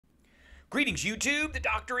Greetings, YouTube. The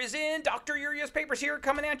doctor is in. Dr. Urias Papers here,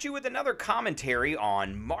 coming at you with another commentary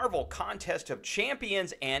on Marvel Contest of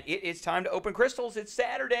Champions, and it is time to open crystals. It's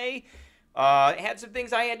Saturday. Had some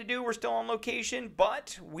things I had to do. We're still on location,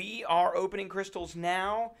 but we are opening crystals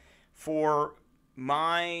now for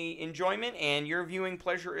my enjoyment and your viewing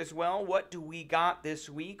pleasure as well. What do we got this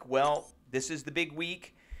week? Well, this is the big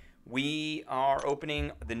week. We are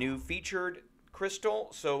opening the new featured crystal,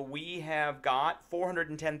 so we have got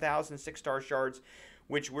 410,000 6-star shards,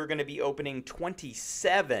 which we're going to be opening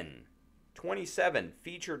 27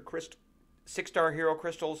 featured 6-star hero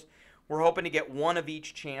crystals. We're hoping to get one of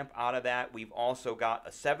each champ out of that. We've also got a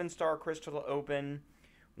 7-star crystal to open.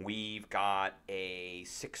 We've got a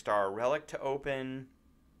 6-star relic to open.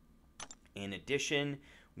 In addition,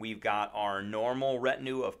 we've got our normal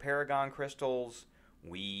retinue of Paragon crystals.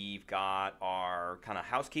 We've got our kind of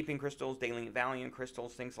housekeeping crystals, Daily Valiant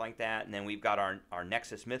crystals, things like that. And then we've got our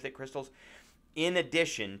Nexus Mythic crystals. In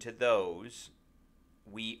addition to those,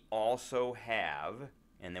 we also have,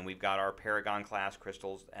 and then we've got our Paragon class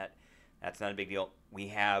crystals. That's not a big deal. We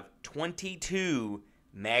have 22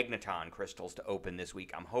 Magnetron crystals to open this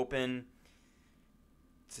week. I'm hoping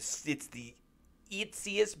it's the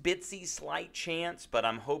itsy bitsy slight chance, but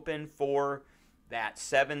I'm hoping for that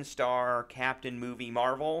 7-star Captain Movie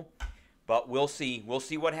Marvel, but we'll see. We'll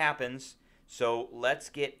see what happens. So let's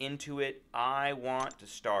get into it. I want to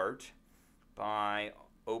start by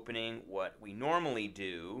opening what we normally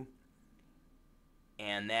do,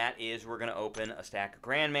 and that is we're going to open a stack of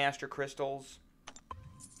Grandmaster crystals.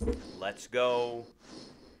 Let's go.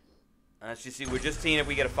 Let's just see. We're just seeing if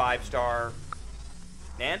we get a 5-star.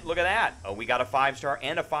 And look at that. Oh, we got a 5-star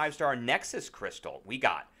and a 5-star Nexus crystal. We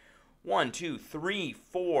got 1, 2, 3,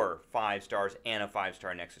 4 5-stars and a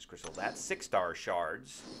 5-star Nexus crystal. That's 6-star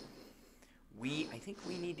shards. I think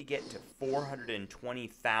we need to get to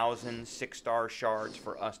 420,000 6-star shards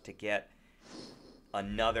for us to get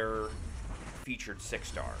another featured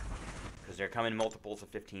 6-star, because they're coming multiples of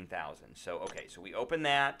 15,000. So okay, so we open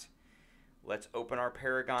that. Let's open our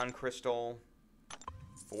Paragon crystal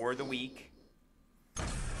for the week,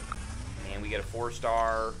 and we get a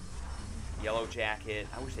 4-star Yellow Jacket.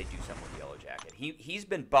 I wish they'd do something with Yellow Jacket. He's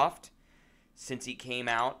been buffed since he came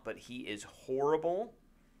out, but he is horrible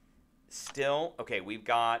still. Okay, we've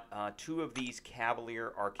got 2 of these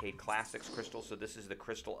Cavalier Arcade Classics crystals, so this is the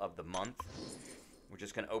crystal of the month. We're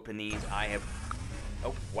just going to open these.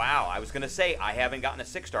 Oh, wow. I was going to say, I haven't gotten a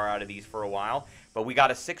 6-star out of these for a while, but we got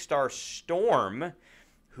a 6-star Storm,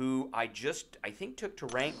 who I think took to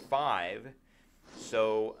rank 5.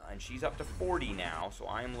 So, and she's up to 40 now, so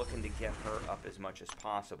I'm looking to get her up as much as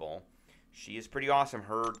possible. She is pretty awesome.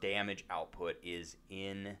 Her damage output is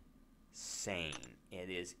insane. It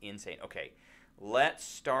is insane. Okay, let's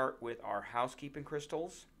start with our housekeeping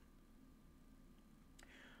crystals.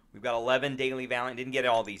 We've got 11 Daily Valiant. Didn't get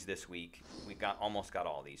all these this week. We almost got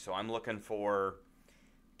all these. So I'm looking for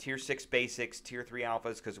Tier 6 Basics, Tier 3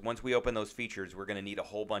 Alphas, because once we open those features, we're going to need a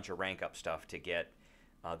whole bunch of rank up stuff to get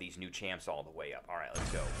these new champs all the way up. All right,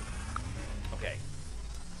 let's go. Okay.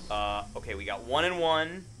 Okay, we got 1 and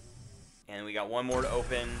 1, and we got 1 more to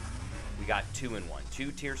open. We got 2 and 1.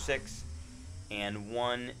 2 Tier 6 and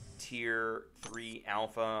 1 Tier 3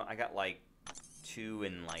 Alpha. I got like 2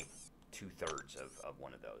 and like 2/3 of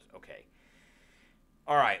one of those. Okay.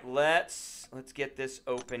 All right, let's get this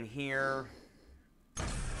open here.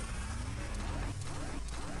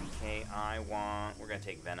 Okay, we're gonna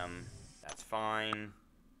take Venom. That's fine.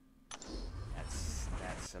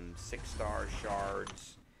 That's some 6-star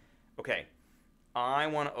shards. Okay, I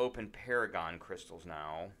want to open Paragon crystals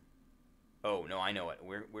now. Oh no, I know it.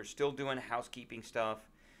 We're still doing housekeeping stuff,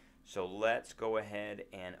 so let's go ahead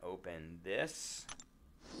and open this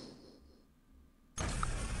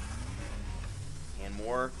and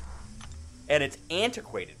more. And it's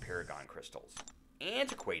antiquated Paragon crystals,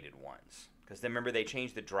 antiquated ones, because remember they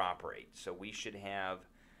changed the drop rate, so we should have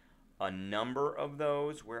a number of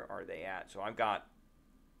those. Where are they at? So I've got,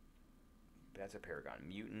 that's a Paragon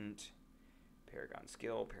Mutant, Paragon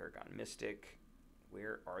Skill, Paragon Mystic.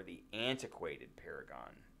 Where are the antiquated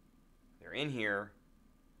Paragon? They're in here.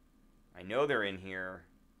 I know they're in here.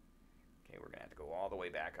 Okay, we're going to have to go all the way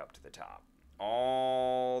back up to the top.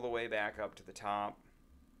 All the way back up to the top.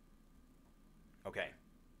 Okay.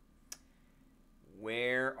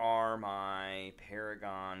 Where are my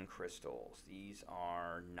Paragon crystals? These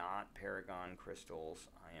are not Paragon crystals.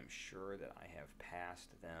 I am sure that I have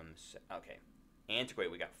passed them. Okay.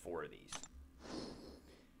 Antiquate, we got 4 of these.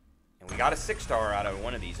 And we got a 6-star out of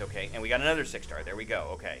one of these. Okay. And we got another 6-star. There we go.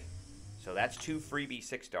 Okay. So that's 2 freebie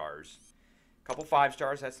 6-stars. Couple 5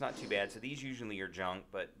 stars, that's not too bad. So these usually are junk,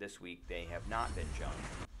 but this week they have not been junk.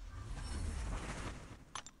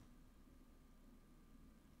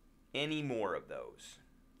 Any more of those?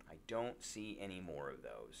 I don't see any more of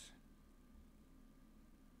those.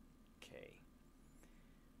 Okay.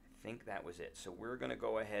 I think that was it. So we're going to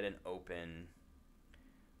go ahead and open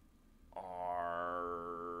our...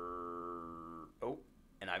 Oh,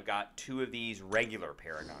 and I've got 2 of these regular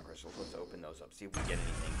Paragon Crystals. Let's open those up, see if we get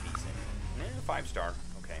anything decent. 5 star.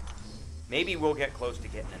 Okay. Maybe we'll get close to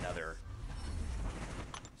getting another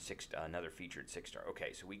another featured 6 star.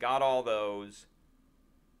 Okay, so we got all those.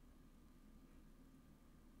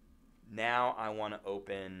 Now I want to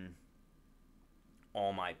open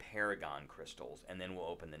all my Paragon Crystals, and then we'll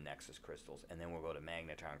open the Nexus Crystals, and then we'll go to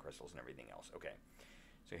Magnetron Crystals and everything else. Okay,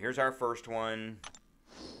 so here's our first one.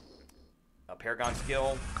 A Paragon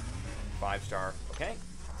Skill, 5 star. Okay,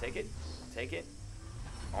 I'll take it. I'll take it.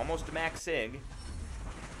 Almost a max sig.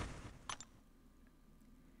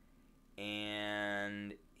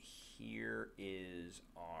 And here is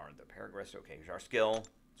the Paragress. Okay, here's our skill.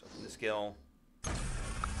 Let's open the skill.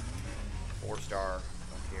 4 star.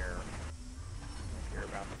 Don't care. Don't care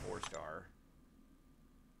about the 4 star.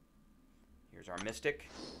 Here's our Mystic.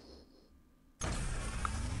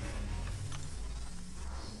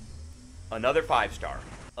 Another 5 star.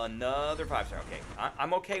 Another 5 star. Okay,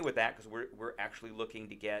 I'm okay with that because we're actually looking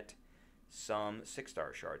to get some 6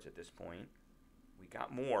 star shards at this point. We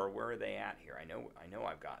got more. Where are they at here? I know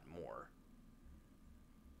I've got more.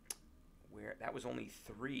 Where that was only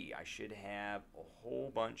 3. I should have a whole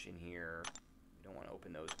bunch in here. We don't want to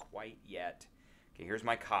open those quite yet. Okay, here's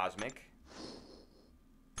my Cosmic.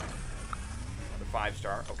 Another 5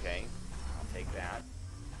 star. Okay, I'll take that.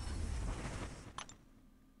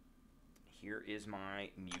 Here is my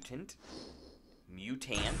Mutant. Here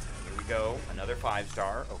we go. Another 5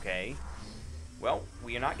 star. Okay. Well,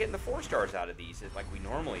 we are not getting the 4 stars out of these like we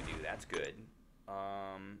normally do. That's good.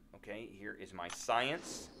 Okay, here is my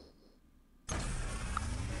Science. A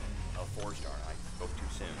 4 star. I spoke too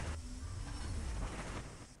soon.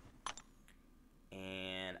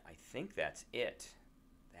 And I think that's it.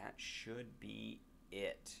 That should be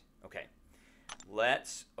it. Okay.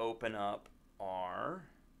 Let's open up our...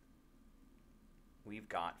 We've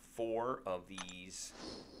got 4 of these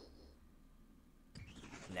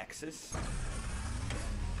Nexus.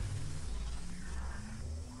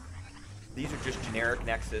 These are just generic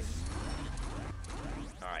Nexus.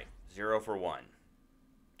 Alright, 0 for 1.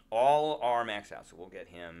 All are maxed out, so we'll get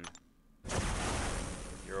him 0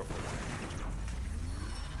 for 1.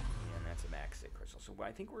 And that's a max 6 crystal. So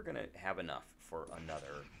I think we're going to have enough for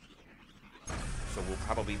another. So we'll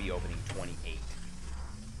probably be opening 28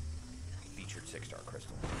 featured 6 star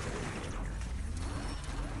crystals.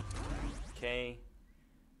 Okay.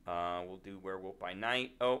 We'll do Werewolf by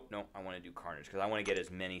Night. Oh, no, I want to do Carnage because I want to get as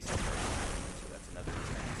many 6 stars. So that's another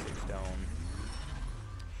 6 stone.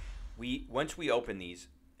 Once we open these,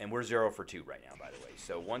 and we're 0 for 2 right now, by the way.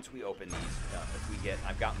 So once we open these, if we get,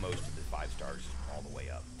 I've got most of the 5 stars all the way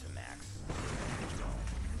up to max. So,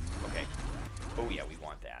 okay. Oh yeah, we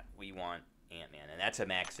want that. We want Ant-Man, and that's a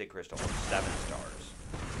max sig crystal of 7 stars.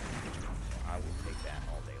 So I will take that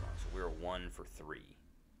all day long. So we're 1 for 3.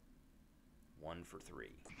 1 for 3.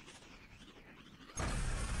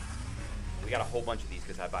 We got a whole bunch of these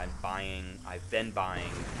because I've been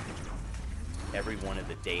buying every one of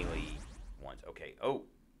the daily ones. Okay. Oh.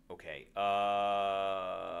 Okay.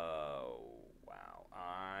 Wow.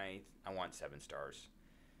 I want 7 stars,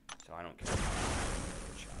 so I don't care.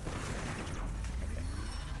 Okay.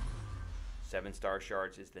 7 star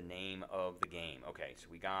shards is the name of the game. Okay, so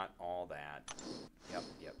we got all that. Yep.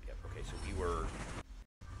 Okay, so we were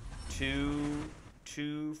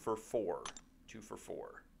 2 for 4. 2 for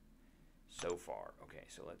 4 so far. Okay,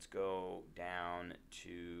 so let's go down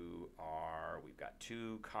to we've got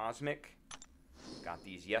 2 Cosmic. Got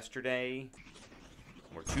these yesterday.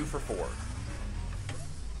 We're 2 for 4.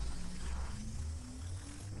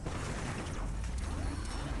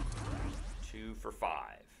 2 for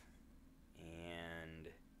 5. And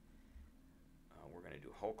we're going to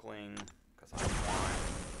do Hulkling because I want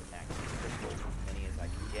max crystals as many as I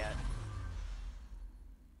can get.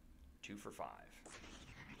 2 for 5.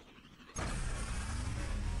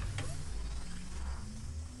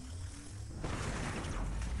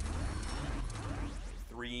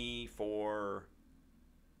 3 for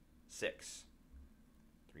 6.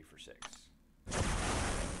 3 for 6.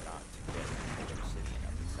 I've got to get Obsidian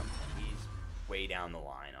up at some point. He's way down the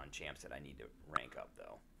line on champs that I need to rank up,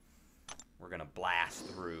 though. We're going to blast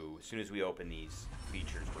through. As soon as we open these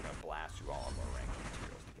features, we're going to blast through all of our rank up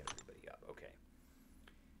materials to get everybody up. Okay.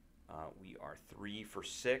 We are 3 for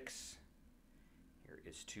 6. Here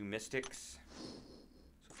is 2 Mystics.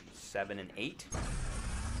 So 7 and 8.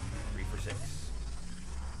 3 for 6.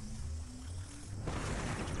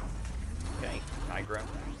 Okay, Tigra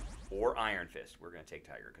or Iron Fist. We're going to take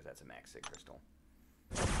Tiger because that's a Max Sig crystal.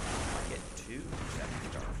 I get 2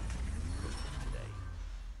 7-star crystals today.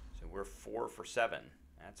 So we're 4 for 7.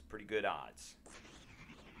 That's pretty good odds.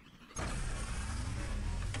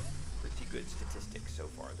 Pretty good statistics so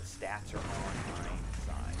far. The stats are on my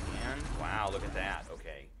side. And, wow, look at that.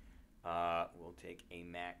 Okay. We'll take a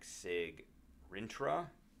Max Sig Rintra.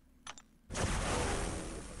 So,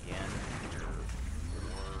 again, we're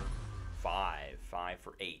 5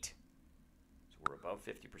 for 8. So we're above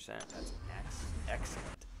 50%. That's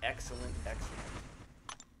excellent. Excellent.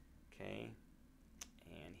 Okay.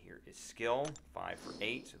 And here is skill. 5 for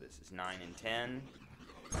 8. So this is 9 and 10.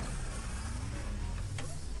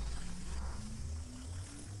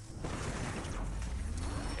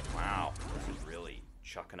 Okay, wow. This is really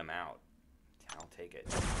chucking them out. I'll take it.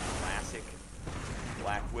 Classic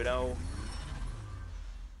Black Widow.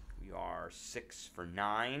 We are 6 for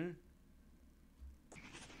 9.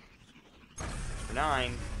 6 for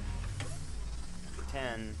 9. Number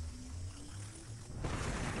 10.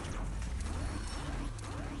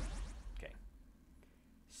 Okay.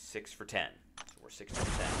 6 for 10. So we're 60%.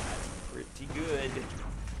 That's pretty good.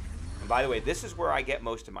 And by the way, this is where I get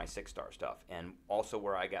most of my 6-star stuff, and also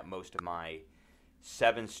where I got most of my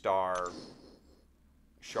 7-star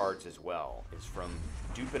shards as well, is from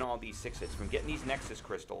duping all these 6s, from getting these Nexus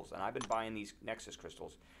crystals, and I've been buying these Nexus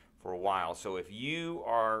crystals for a while. So if you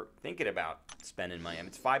are thinking about spending money, I mean,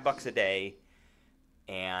 it's $5 a day,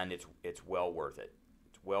 and it's well worth it.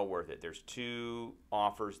 It's well worth it. There's 2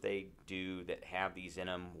 offers they do that have these in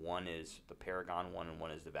them. One is the Paragon one, and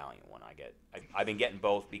one is the Valiant one. I've been getting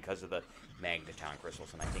both because of the Magnetron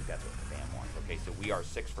crystals, and I think that's what the fam wants. Okay, so we are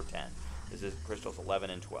 6 for 10. This is crystals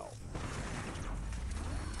 11 and 12.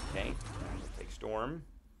 Okay, we'll take Storm.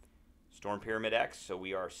 Storm Pyramid X, so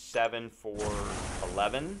we are 7 for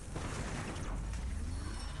 11.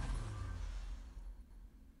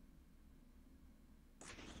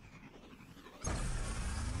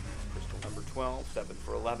 Crystal number 12, 7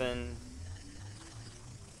 for 11.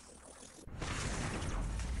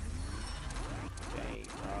 Okay,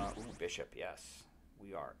 ooh, Bishop, yes.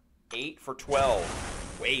 We are 8 for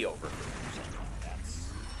 12. Way over 50% now.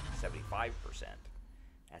 That's 75%.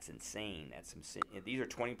 That's insane. That's some. These are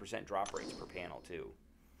 20% drop rates per panel too.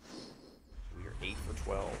 We are 8 for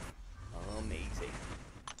 12. Amazing.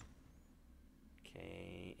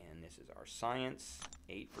 Okay, and this is our science.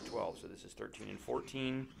 8 for 12. So this is 13 and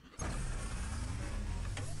 14.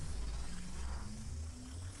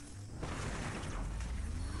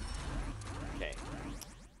 Okay.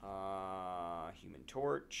 Human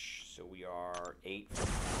Torch. So we are 8 for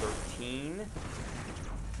 13.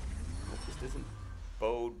 Hope this doesn't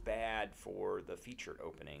bode bad for the featured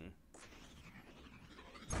opening.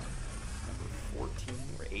 Number 14,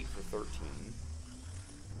 we're 8 for 13.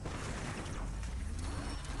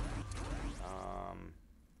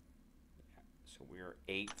 So we're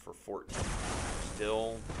 8 for 14.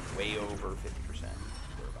 Still way over 50%.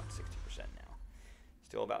 We're about 60% now.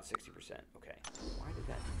 Still about 60%. Okay. Why did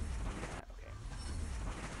that do that? Okay.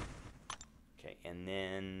 Okay, and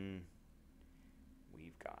then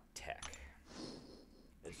we've got tech.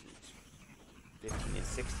 This is 15 and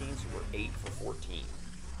 16, so we're 8 for 14.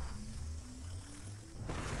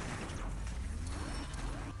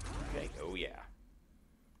 Okay, oh yeah.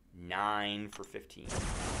 9 for 15.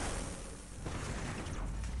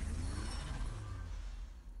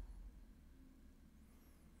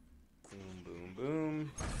 Boom, boom,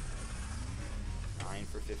 boom. 9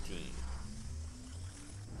 for 15.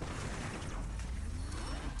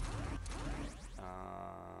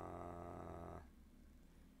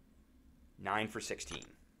 9 for 16.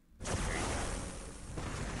 There you go.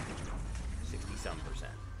 60-some%.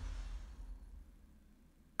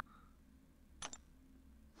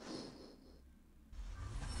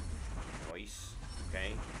 Nice.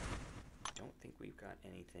 Okay. Don't think we've got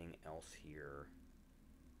anything else here.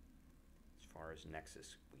 As far as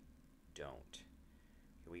Nexus, we don't.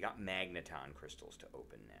 Okay, we got Magneton crystals to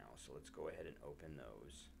open now, so let's go ahead and open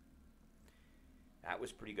those. That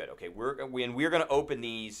was pretty good. Okay, we're going to open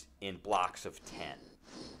these in blocks of 10.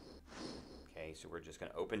 Okay, so we're just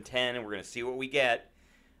going to open 10, and we're going to see what we get.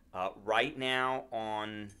 Right now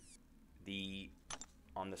on the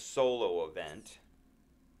solo event,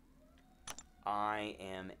 I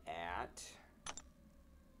am at.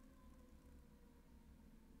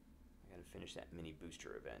 I got to finish that mini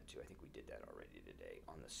booster event too. I think we did that already today.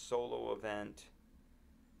 On the solo event,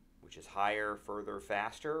 which is higher, further,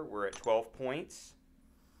 faster. We're at 12 points.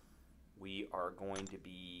 We are going to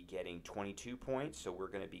be getting 22 points, so we're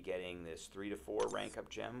going to be getting this 3 to 4 rank up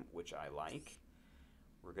gem, which I like.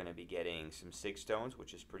 We're going to be getting some sig stones,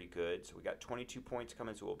 which is pretty good. So we got 22 points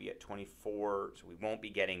coming, so we'll be at 24, so we won't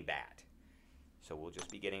be getting that. So we'll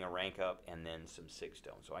just be getting a rank up and then some sig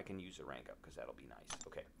stones. So I can use a rank up because that'll be nice.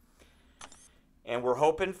 Okay. And we're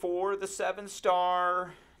hoping for the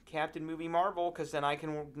 7-star Captain Movie Marvel, because then I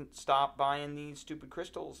can stop buying these stupid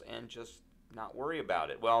crystals and just not worry about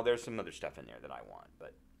it. Well, there's some other stuff in there that I want,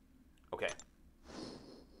 but okay.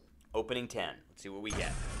 Opening 10. Let's see what we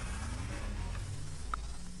get.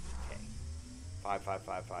 Okay. 5, 5,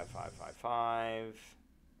 5, 5, 5, 5, 5.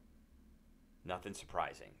 Nothing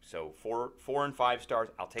surprising. So 4 and 5 stars.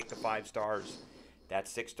 I'll take the 5 stars.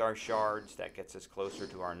 That's 6-star shards. That gets us closer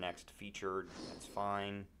to our next featured. That's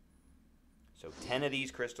fine. So 10 of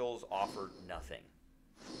these crystals offered nothing.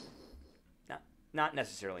 Not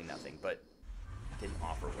necessarily nothing, but didn't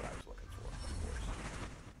offer what I was looking for, of course.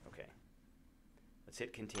 Okay. Let's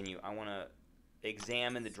hit continue. I want to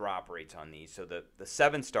examine the drop rates on these. So the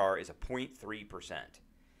 7-star is a 0.3%.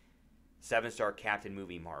 7-star Captain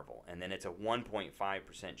Movie Marvel. And then it's a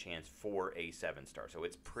 1.5% chance for a 7-star. So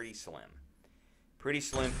it's pretty slim. Pretty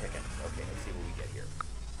slim pickings. Okay, let's see what we get here.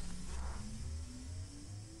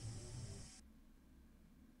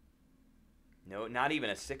 No, not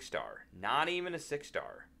even a 6-star. Not even a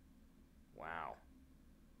 6-star. Wow.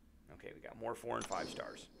 Okay, we got more 4 and 5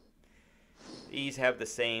 stars. These have the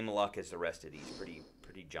same luck as the rest of these. Pretty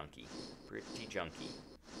junky. Pretty junky.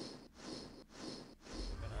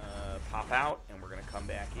 We're gonna pop out and we're gonna come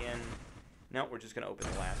back in. No, we're just gonna open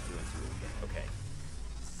the last 2 and see what we get. Okay.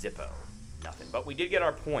 Zippo. Nothing. But we did get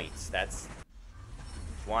our points. That's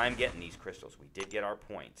why I'm getting these crystals. We did get our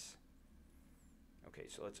points. Okay,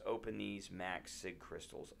 so let's open these max sig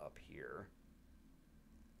crystals up here.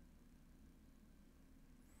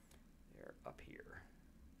 They're up here.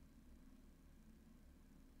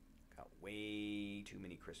 Got way too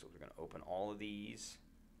many crystals. We're going to open all of these.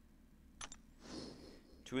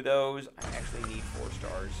 2 of those. I actually need 4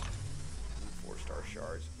 stars. I need 4-star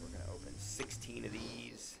shards. We're going to open 16 of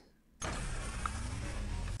these.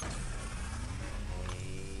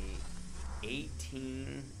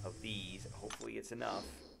 18 of these. Hopefully it's enough.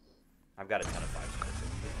 I've got a ton of 5 stars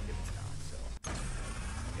if it's not. So,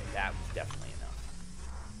 okay, that was definitely enough.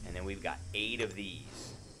 And then we've got 8 of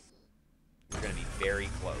these. We're going to be very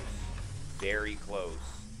close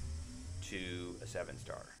to a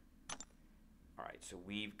 7-star. All right, so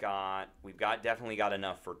we've definitely got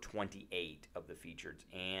enough for 28 of the featured,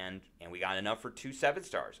 and we got enough for 2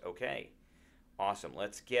 7-stars. Okay. Awesome.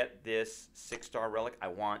 Let's get this 6-star relic. I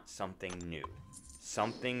want something new.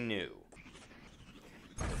 Something new.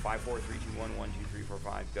 So 5, 4, 3, 2, 1, 1, 2, 3, 4,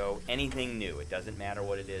 5, go. Anything new. It doesn't matter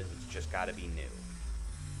what it is. It's just got to be new.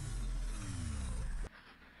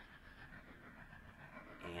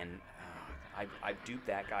 And I've duped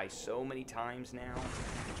that guy so many times now.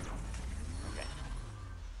 Okay.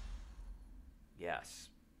 Yes.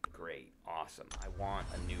 Great. Awesome. I want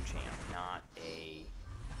a new champ, not a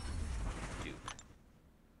dupe.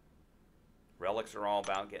 Relics are all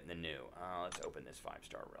about getting the new. Let's open this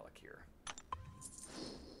 5-star relic here.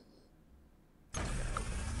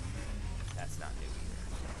 That's not new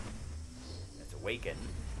either. That's awakened.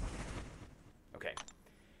 Okay.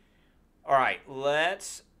 All right,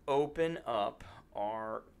 let's open up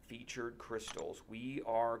our featured crystals. We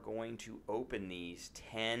are going to open these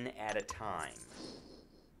 10 at a time.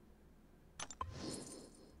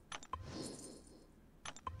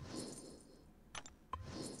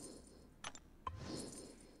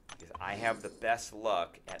 I have the best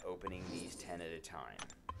luck at opening these 10 at a time.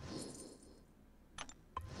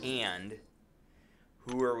 And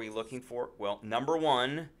who are we looking for? Well, number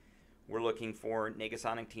 1, we're looking for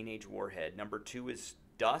Negasonic Teenage Warhead. Number 2 is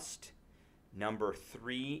Dust. Number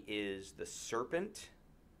 3 is the Serpent.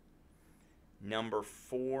 Number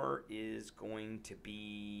 4 is going to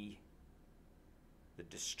be the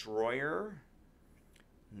Destroyer.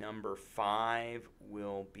 Number 5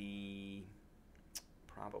 will be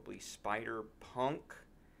probably Spider-Punk,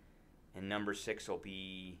 and number 6 will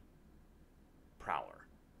be Prowler.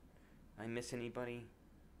 Did I miss anybody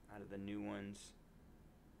out of the new ones?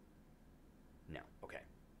 No. Okay.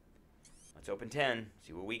 Let's open 10.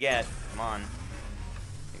 See what we get. Come on.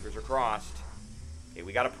 Fingers are crossed. Okay,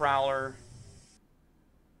 we got a Prowler.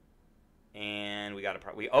 And we got a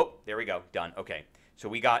oh, there we go. Done. Okay. So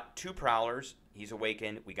we got 2 Prowlers. He's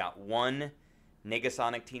awakened. We got 1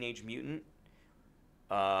 Negasonic Teenage Mutant.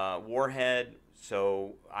 Warhead,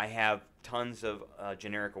 so I have tons of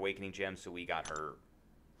generic awakening gems, so we got her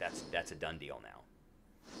that's a done deal now.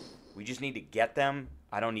 We just need to get them.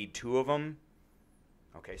 I don't need 2 of them.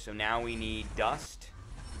 Okay, so now we need Dust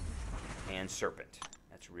and Serpent.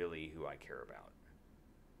 That's really who I care about.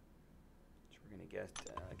 So we're gonna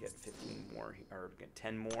get 15 more, or get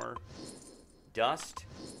 10 more. Dust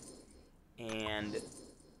and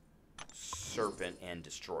Serpent and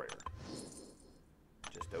Destroyer.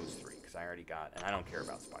 Just those 3, because I already got, and I don't care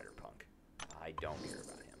about Spider-Punk. I don't care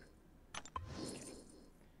about him. Okay.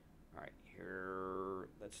 All right, here,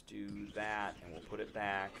 let's do that, and we'll put it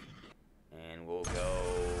back, and we'll go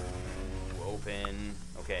open.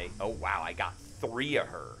 Okay. Oh, wow, I got 3 of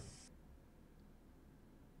her.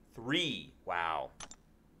 3. Wow.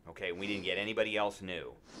 Okay, we didn't get anybody else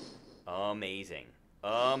new. Amazing.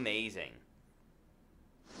 Amazing.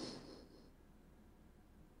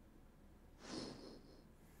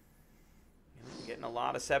 Getting a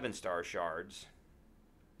lot of 7-star shards.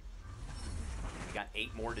 We got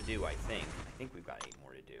 8 more to do, I think. I think we've got 8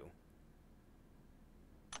 more to do.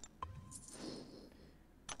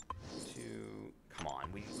 Come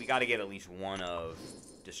on. We got to get at least one of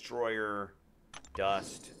Destroyer,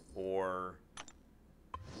 Dust, or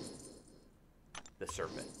the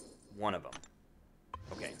Serpent. One of them.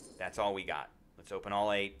 Okay, that's all we got. Let's open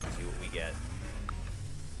all 8, see what we get.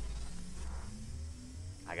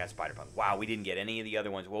 I got Spider-Punk. Wow, we didn't get any of the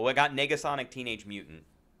other ones. Well, we got Negasonic Teenage Mutant,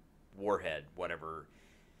 Warhead, whatever.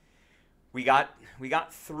 We got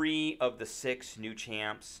 3 of the 6 new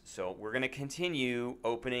champs, so we're going to continue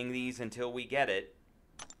opening these until we get it.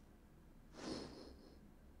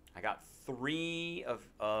 I got 3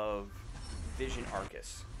 of Vision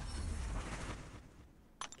Arcus.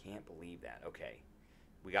 Can't believe that. Okay.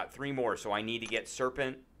 We got 3 more, so I need to get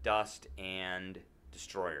Serpent, Dust, and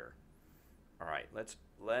Destroyer. All right, let's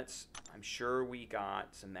I'm sure we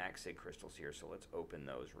got some Max Sig crystals here, so let's open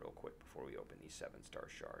those real quick before we open these 7-star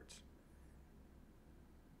shards.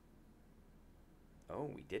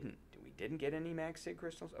 Oh, we didn't. We didn't get any Max Sig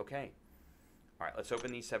crystals? Okay. All right, let's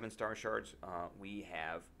open these 7-star shards. We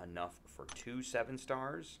have enough for 2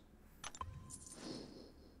 7-stars.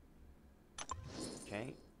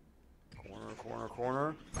 Okay.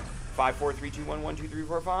 Corner. 5, 4, 3, 2, 1, 1, 2, 3,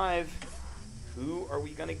 4, 5. Who are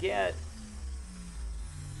we gonna get?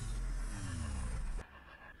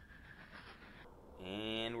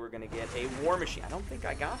 And we're gonna get a War Machine. I don't think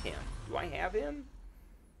I got him. Do I have him?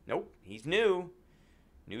 Nope. He's new.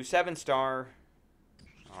 New 7-star.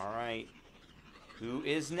 All right. Who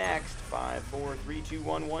is next? 5, 4, 3, 2,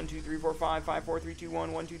 1, 1, 2, 3, 4, 5. 5, 4, 3, 2,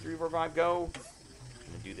 1, 1, 2, 3, 4, 5. Go. I'm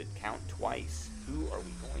gonna do the count twice. Who are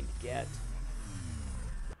we going to get?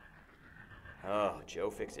 Oh, Joe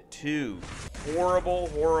Fix-It. 2 horrible,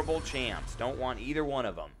 horrible champs. Don't want either one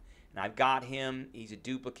of them. And I've got him. He's a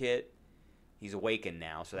duplicate. He's awakened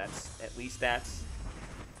now, so that's at least that's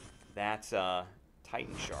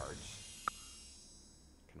Titan shards.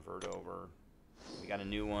 Convert over. We got a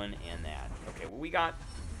new one and that. Okay, well we got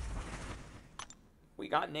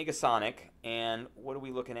Negasonic, and what are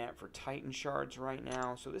we looking at for Titan shards right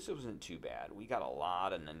now? So this wasn't too bad. We got a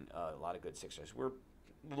lot and a lot of good 6-stars. We're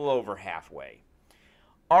a little over halfway.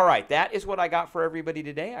 All right, that is what I got for everybody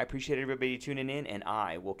today. I appreciate everybody tuning in, and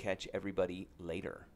I will catch everybody later.